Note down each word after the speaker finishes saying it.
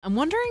I'm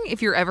wondering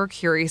if you're ever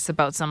curious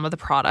about some of the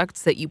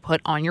products that you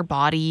put on your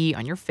body,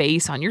 on your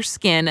face, on your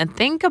skin, and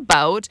think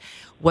about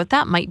what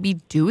that might be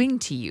doing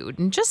to you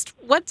and just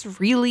what's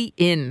really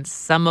in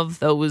some of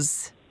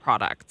those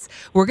products.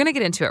 We're going to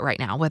get into it right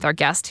now with our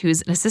guest,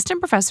 who's an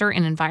assistant professor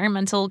in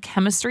environmental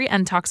chemistry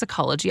and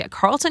toxicology at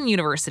Carleton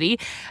University,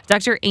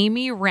 Dr.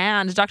 Amy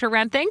Rand. Dr.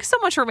 Rand, thanks so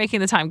much for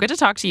making the time. Good to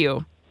talk to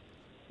you.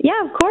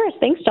 Yeah, of course.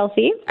 Thanks,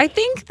 Chelsea. I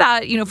think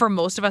that, for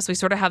most of us, we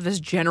sort of have this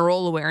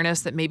general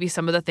awareness that maybe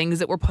some of the things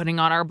that we're putting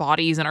on our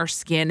bodies and our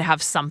skin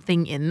have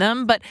something in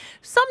them. But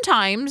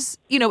sometimes,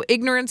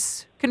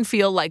 ignorance can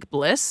feel like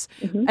bliss.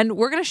 Mm-hmm. And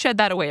we're going to shed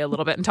that away a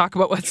little bit and talk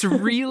about what's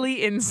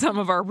really in some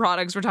of our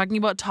products. We're talking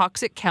about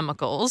toxic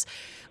chemicals.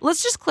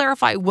 Let's just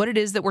clarify what it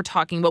is that we're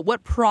talking about,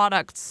 what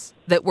products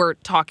that we're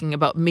talking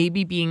about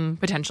maybe being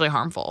potentially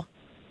harmful.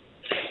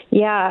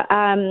 Yeah,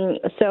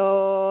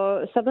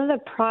 so some of the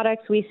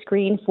products we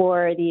screen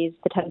for these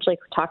potentially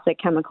toxic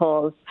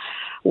chemicals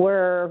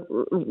were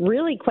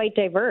really quite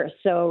diverse.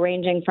 So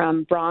ranging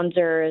from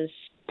bronzers,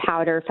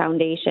 powder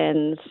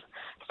foundations,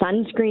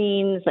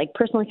 sunscreens, like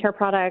personal care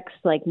products,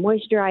 like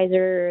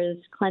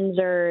moisturizers,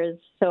 cleansers.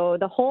 So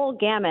the whole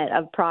gamut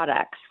of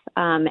products.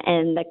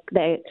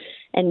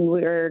 And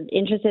we're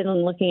interested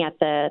in looking at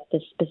the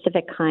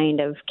specific kind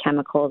of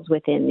chemicals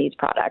within these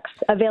products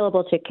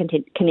available to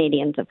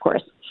Canadians, of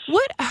course.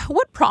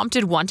 What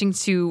prompted wanting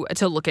to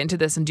look into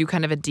this and do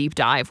kind of a deep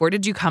dive? Where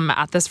did you come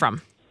at this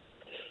from?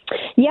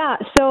 Yeah,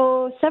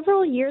 so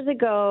several years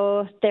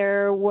ago,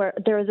 there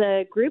was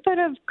a group out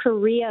of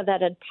Korea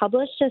that had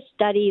published a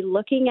study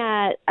looking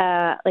at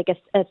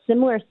a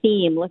similar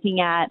theme,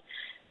 looking at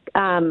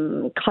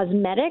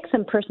cosmetics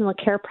and personal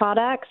care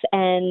products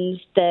and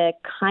the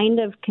kind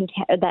of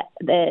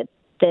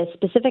the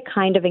specific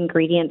kind of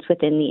ingredients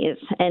within these.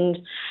 And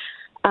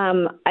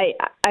I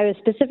was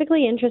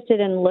specifically interested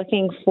in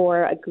looking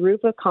for a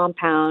group of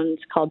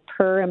compounds called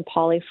per and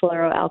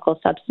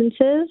polyfluoroalkyl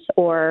substances,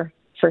 or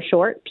for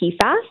short,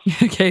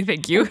 PFAS. Okay,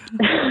 thank you.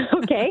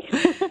 Okay.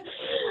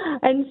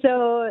 And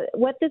so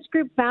what this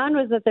group found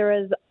was that there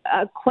was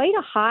quite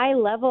a high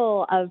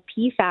level of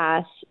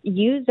PFAS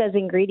used as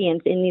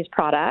ingredients in these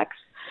products.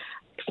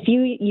 A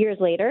few years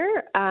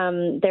later,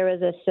 there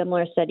was a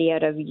similar study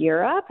out of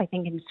Europe, I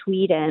think in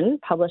Sweden,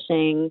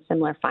 publishing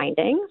similar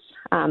findings,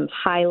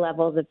 high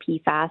levels of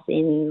PFAS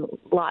in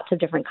lots of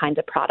different kinds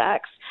of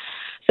products.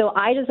 So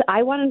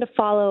I wanted to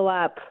follow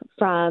up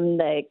from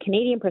the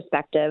Canadian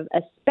perspective,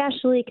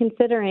 especially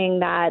considering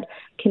that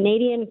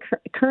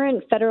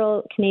current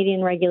federal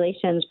Canadian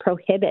regulations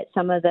prohibit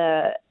some of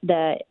the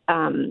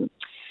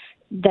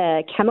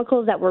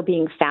chemicals that were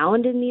being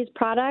found in these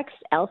products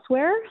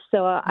elsewhere.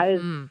 So I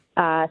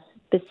was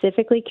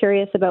specifically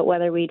curious about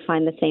whether we'd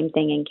find the same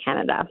thing in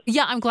Canada.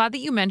 Yeah, I'm glad that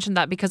you mentioned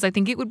that because I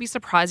think it would be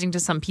surprising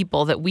to some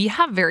people that we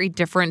have very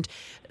different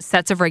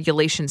sets of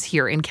regulations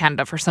here in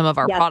Canada for some of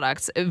our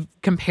products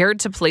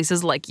compared to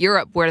places like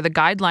Europe, where the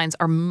guidelines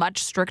are much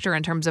stricter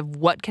in terms of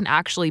what can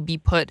actually be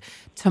put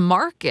to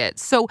market.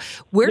 So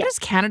where does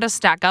Canada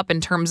stack up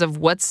in terms of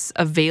what's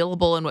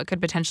available and what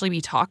could potentially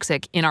be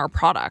toxic in our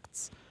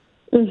products?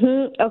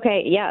 Mm-hmm.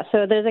 Okay, yeah.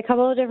 So there's a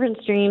couple of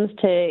different streams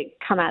to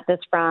come at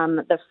this from.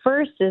 The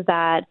first is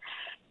that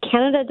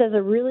Canada does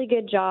a really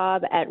good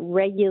job at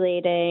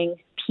regulating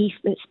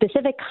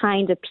specific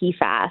kinds of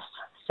PFAS.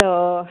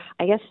 So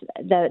I guess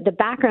the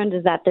background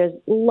is that there's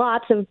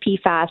lots of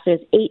PFAS.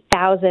 There's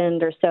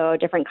 8,000 or so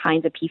different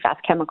kinds of PFAS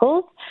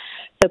chemicals.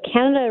 So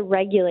Canada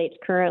regulates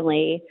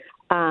currently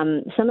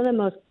some of the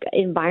most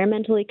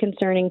environmentally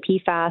concerning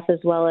PFAS, as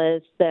well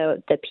as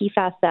the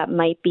PFAS that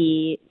might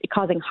be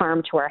causing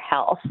harm to our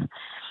health.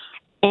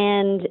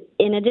 And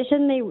in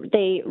addition,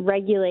 they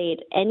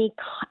regulate any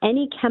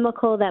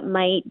chemical that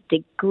might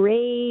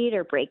degrade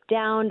or break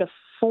down to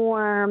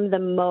form the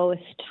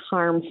most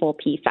harmful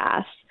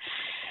PFAS.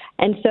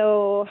 And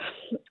so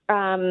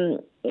I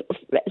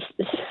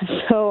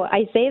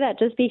say that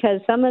just because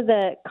some of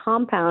the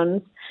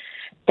compounds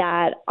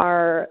that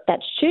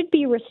should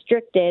be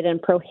restricted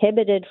and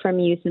prohibited from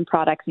use in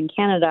products in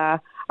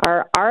Canada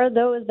are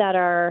those that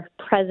are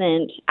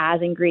present as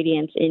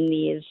ingredients in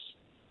these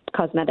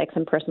cosmetics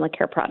and personal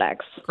care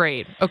products.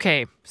 Great.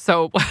 Okay.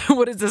 So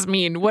what does this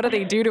mean? What do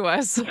they do to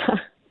us?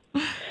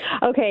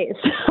 Okay.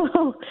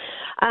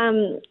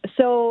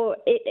 So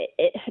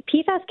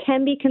PFAS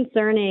can be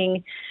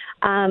concerning.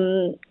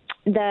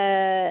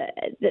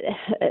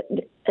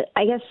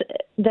 I guess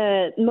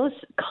the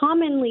most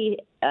commonly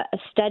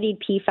studied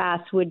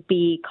PFAS would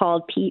be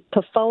called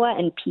PFOA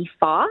and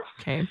PFOS.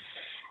 Okay.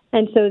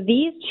 And so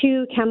these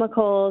two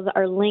chemicals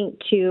are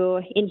linked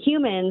to, in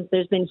humans,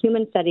 there's been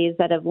human studies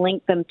that have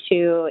linked them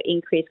to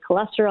increased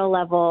cholesterol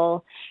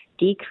level,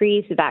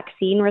 decreased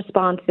vaccine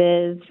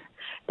responses.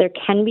 There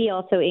can be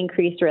also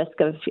increased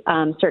risk of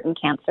certain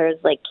cancers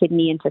like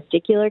kidney and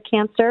testicular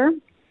cancer.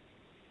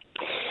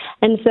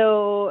 And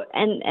so,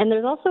 and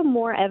there's also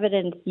more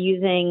evidence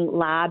using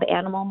lab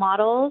animal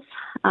models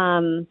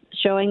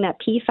showing that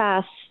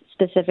PFAS,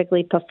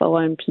 specifically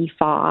PFOA and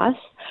PFOS,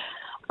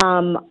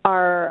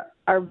 are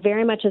are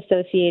very much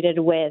associated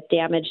with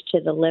damage to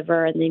the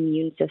liver and the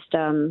immune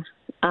system.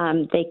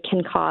 They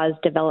can cause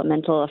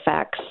developmental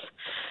effects.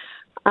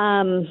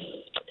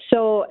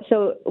 So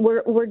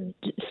we're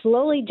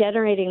slowly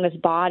generating this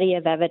body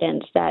of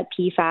evidence that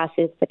PFAS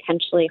is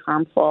potentially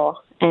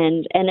harmful.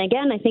 And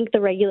again, I think the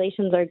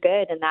regulations are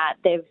good in that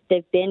they've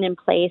been in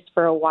place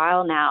for a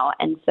while now.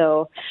 And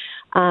so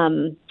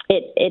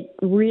it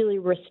really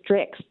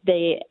restricts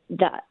the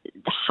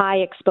high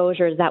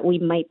exposures that we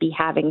might be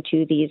having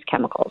to these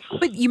chemicals.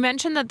 But you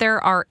mentioned that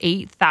there are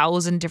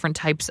 8,000 different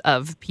types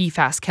of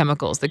PFAS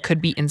chemicals that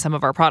could be in some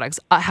of our products.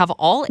 Have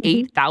all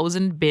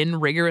 8,000 been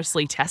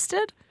rigorously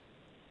tested?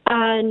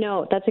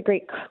 No, that's a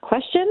great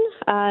question.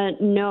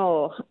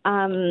 No.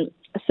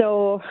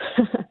 So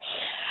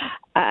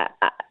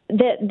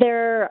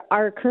there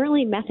are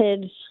currently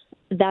methods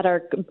that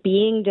are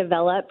being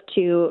developed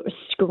to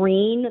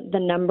screen the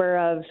number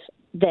of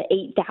the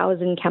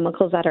 8,000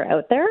 chemicals that are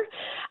out there.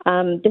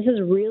 This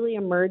is really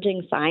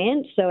emerging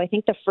science. So I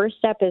think the first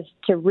step is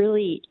to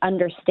really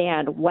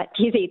understand what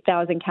these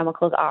 8,000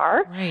 chemicals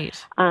are, right.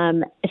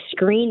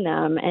 Screen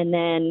them, and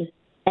then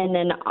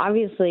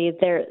obviously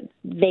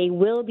they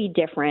will be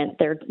different.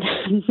 They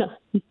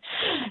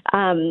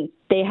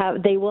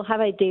will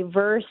have a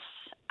diverse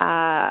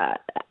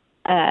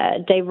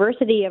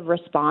diversity of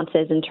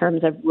responses in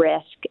terms of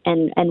risk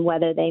and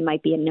whether they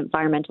might be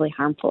environmentally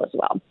harmful as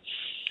well.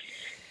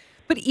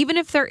 But even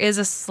if there is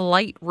a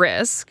slight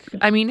risk,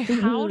 I mean,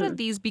 how do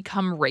these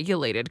become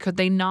regulated? Could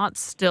they not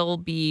still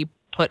be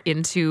put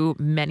into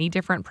many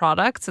different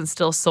products and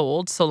still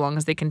sold so long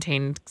as they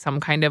contain some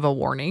kind of a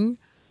warning?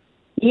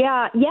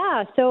 Yeah.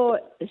 So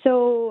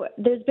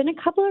there's been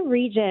a couple of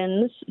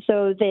regions.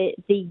 So the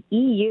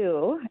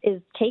EU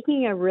is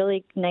taking a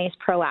really nice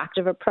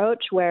proactive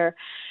approach where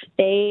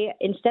they,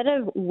 instead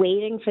of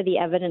waiting for the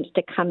evidence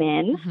to come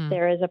in,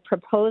 there is a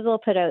proposal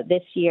put out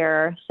this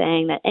year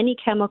saying that any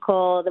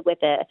chemical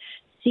with a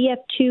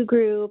CF2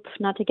 group,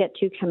 not to get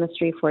too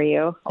chemistry for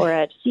you, or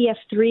a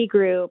CF3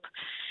 group,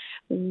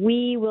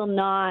 we would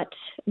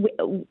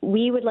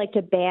like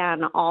to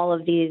ban all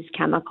of these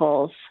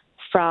chemicals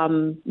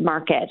from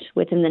market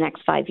within the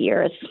next 5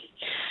 years,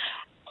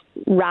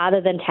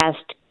 rather than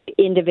test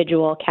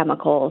individual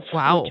chemicals,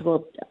 which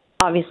will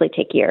obviously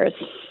take years.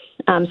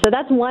 So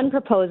that's one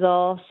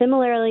proposal.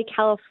 Similarly,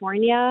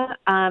 California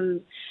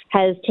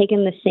has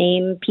taken the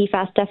same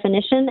PFAS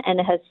definition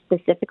and has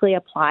specifically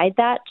applied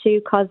that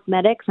to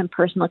cosmetics and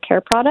personal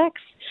care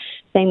products,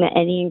 saying that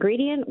any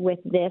ingredient with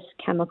this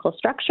chemical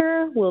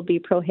structure will be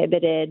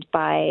prohibited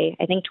by,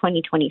 I think,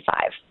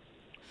 2025.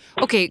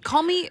 Okay,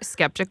 call me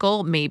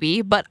skeptical,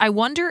 maybe, but I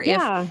wonder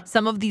if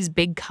some of these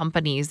big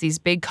companies, these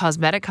big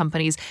cosmetic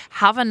companies,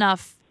 have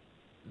enough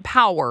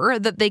power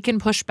that they can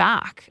push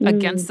back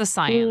against the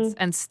science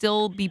and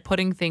still be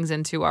putting things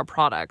into our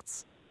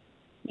products.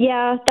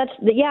 That's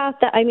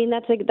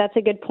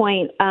a good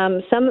point.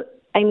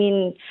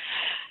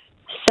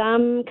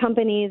 Some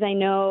companies I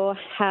know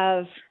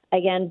have,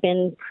 again,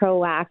 been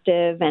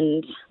proactive,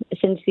 and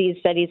since these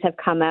studies have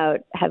come out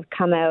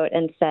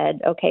and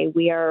said, okay,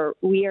 we are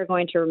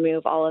going to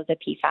remove all of the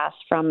PFAS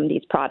from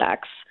these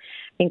products.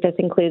 I think this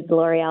includes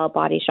L'Oreal,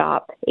 Body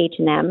Shop,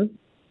 H&M.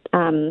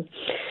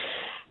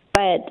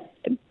 But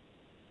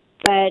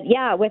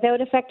yeah, without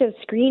effective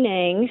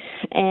screening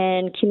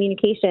and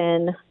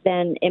communication,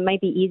 then it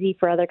might be easy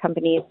for other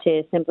companies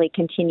to simply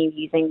continue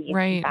using these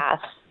PFAS.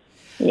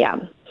 Yeah.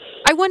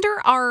 I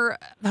wonder, are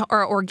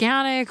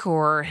organic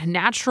or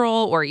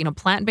natural or,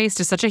 plant-based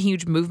is such a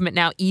huge movement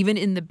now, even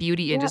in the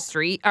beauty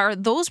industry. Are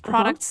those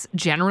products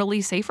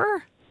generally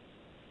safer?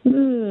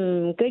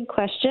 Good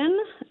question.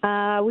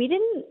 We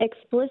didn't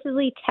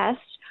explicitly test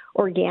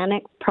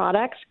organic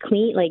products,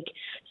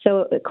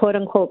 quote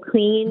unquote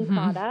clean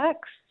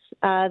products.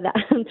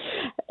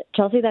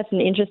 Chelsea, that's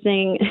an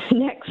interesting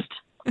next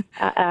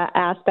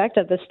aspect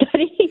of the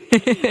study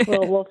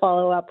we'll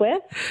follow up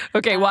with.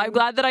 Okay, well, I'm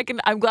glad that I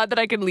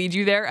can lead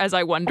you there as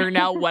I wonder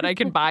now what I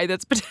can buy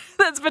that's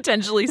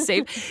potentially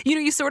safe.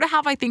 You sort of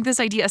have, I think, this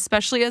idea,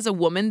 especially as a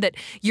woman, that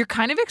you're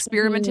kind of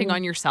experimenting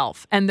on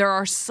yourself, and there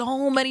are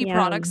so many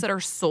products that are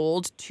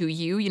sold to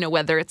you,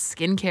 whether it's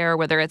skincare,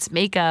 whether it's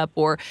makeup,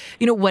 or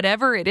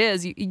whatever it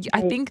is.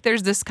 I think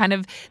there's this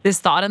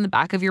thought in the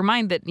back of your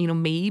mind that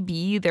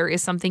maybe there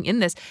is something in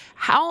this.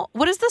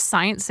 What does the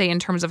science say in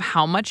terms of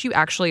how much you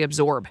actually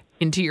absorb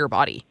into your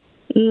body?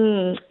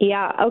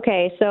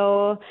 Okay.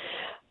 So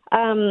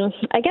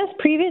I guess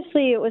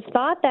previously it was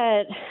thought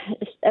that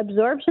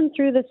absorption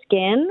through the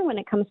skin when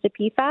it comes to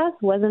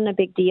PFAS wasn't a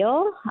big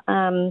deal,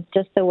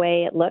 just the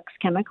way it looks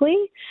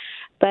chemically.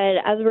 But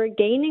as we're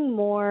gaining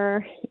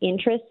more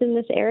interest in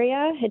this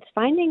area, it's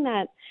finding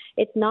that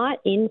it's not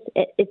an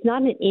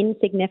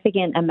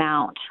insignificant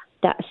amount.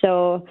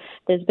 So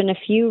there's been a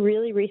few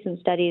really recent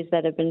studies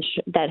that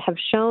have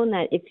shown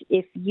that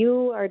if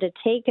you are to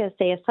take a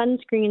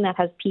sunscreen that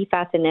has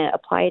PFAS in it,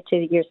 apply it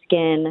to your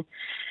skin,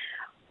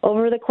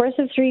 over the course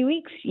of 3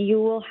 weeks,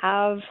 you will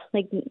have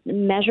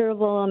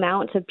measurable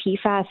amounts of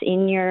PFAS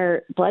in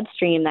your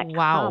bloodstream that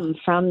come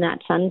from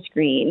that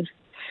sunscreen.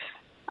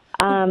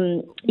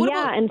 What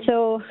about And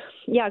so,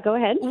 yeah, go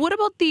ahead. what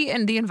about the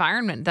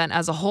environment then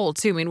as a whole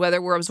too? I mean,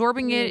 whether we're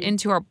absorbing it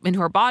into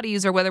our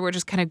bodies or whether we're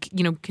just kind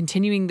of,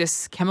 continuing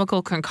this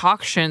chemical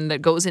concoction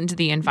that goes into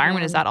the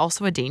environment, is that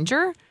also a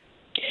danger?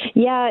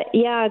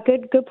 Yeah,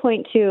 good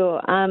point too.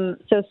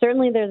 So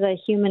certainly there's a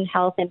human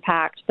health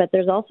impact, but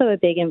there's also a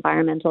big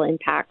environmental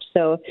impact.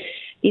 So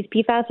these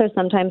PFAS are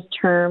sometimes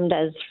termed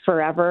as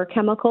forever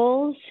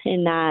chemicals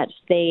in that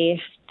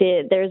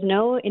there's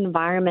no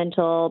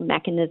environmental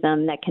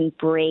mechanism that can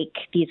break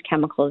these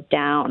chemicals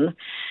down.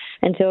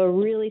 And so a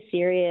really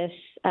serious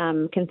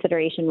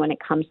consideration when it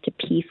comes to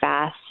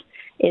PFAS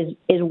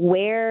is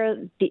where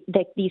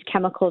these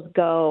chemicals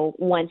go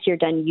once you're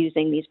done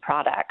using these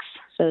products.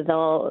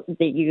 So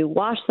you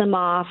wash them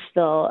off,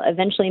 they'll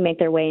eventually make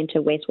their way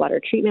into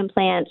wastewater treatment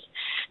plants.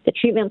 The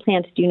treatment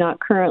plants do not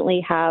currently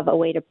have a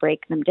way to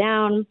break them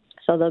down,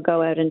 so they'll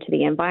go out into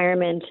the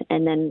environment,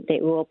 and then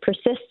they will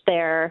persist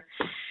there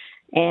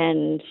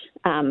and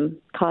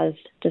cause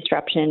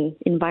disruption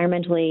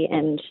environmentally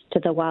and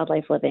to the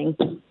wildlife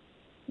living,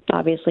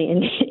 obviously,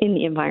 in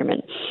the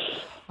environment.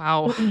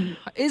 Wow.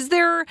 Is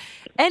there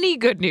any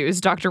good news,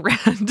 Dr.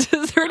 Rand?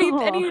 Is there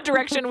any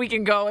direction we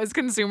can go as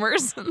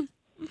consumers?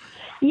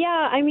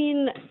 Yeah, I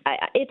mean,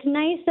 it's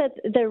nice that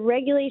the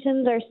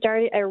regulations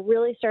are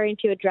really starting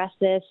to address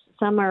this.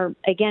 Some are,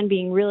 again,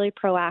 being really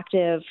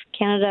proactive.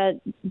 Canada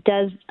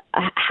does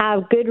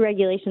have good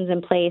regulations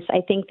in place.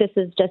 I think this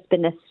has just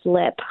been a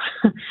slip,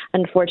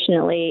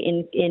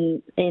 unfortunately,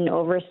 in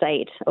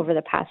oversight over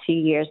the past few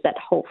years that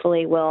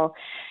hopefully will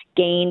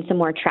gain some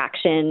more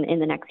traction in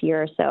the next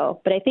year or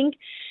so. But I think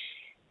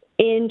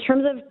in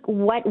terms of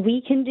what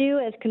we can do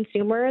as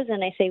consumers,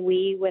 and I say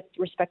we with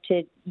respect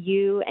to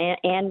you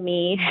and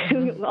me,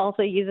 who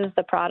also uses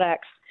the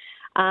products,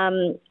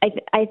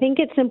 I think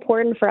it's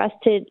important for us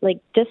to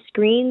just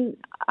screen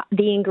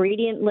the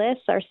ingredient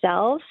lists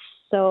ourselves.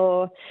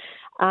 So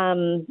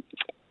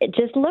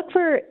just look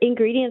for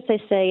ingredients, I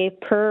say,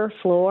 per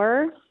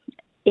floor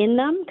in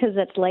them, because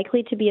it's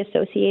likely to be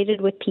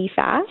associated with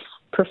PFAS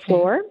per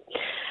floor.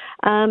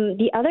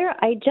 The other,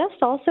 I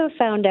just also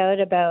found out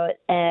about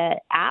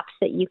apps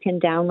that you can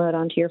download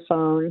onto your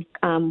phone.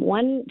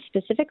 One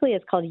specifically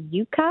is called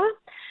Yuka,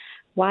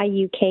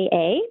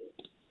 Yuka.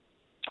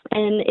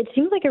 And it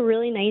seems like a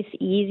really nice,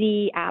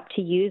 easy app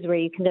to use where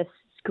you can just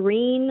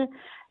screen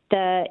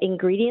the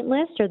ingredient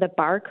list or the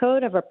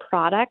barcode of a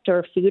product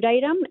or food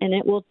item, and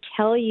it will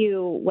tell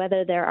you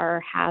whether there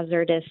are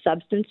hazardous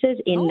substances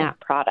in that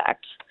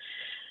product.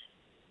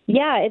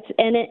 Yeah,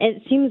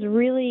 it seems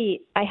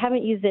really, I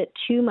haven't used it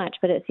too much,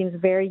 but it seems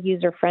very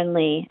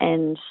user-friendly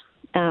and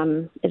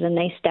is a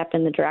nice step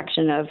in the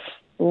direction of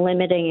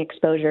limiting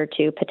exposure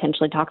to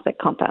potentially toxic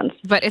compounds.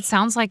 But it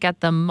sounds like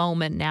at the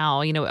moment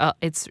now,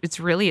 it's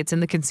in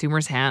the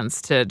consumer's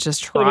hands to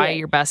just try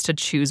your best to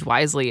choose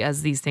wisely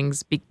as these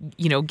things,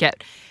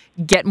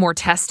 get more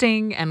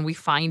testing and we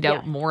find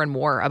out more and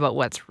more about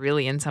what's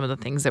really in some of the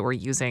things that we're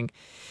using.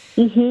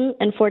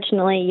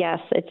 Unfortunately, yes,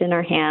 it's in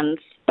our hands.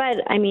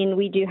 But, I mean,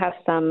 we do have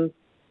some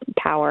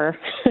power.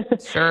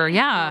 Sure,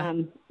 yeah.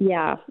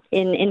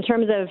 In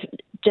terms of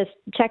just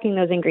checking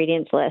those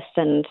ingredients lists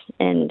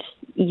and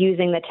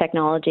using the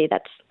technology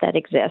that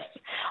exists.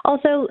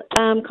 Also,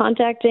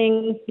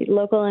 contacting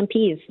local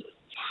MPs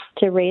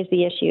to raise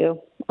the issue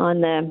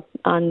on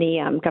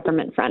the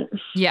government front.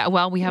 Yeah,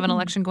 well, we have an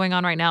election going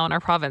on right now in our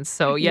province,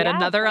 so yet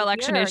another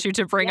election issue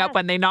to bring up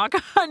when they knock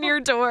on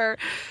your door.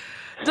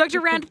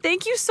 Dr. Rand,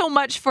 thank you so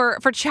much for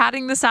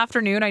chatting this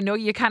afternoon. I know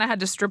you kind of had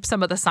to strip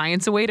some of the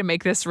science away to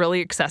make this really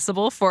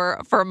accessible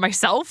for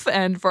myself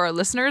and for our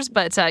listeners,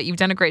 but you've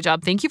done a great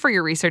job. Thank you for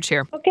your research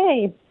here.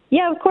 Okay.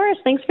 Yeah, of course.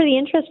 Thanks for the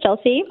interest,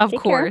 Chelsea. Of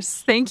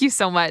course. Thank you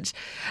so much.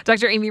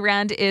 Dr. Amy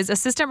Rand is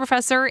assistant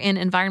professor in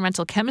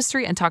environmental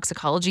chemistry and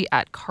toxicology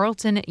at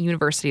Carleton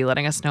University,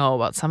 letting us know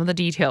about some of the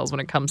details when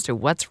it comes to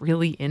what's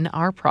really in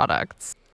our products.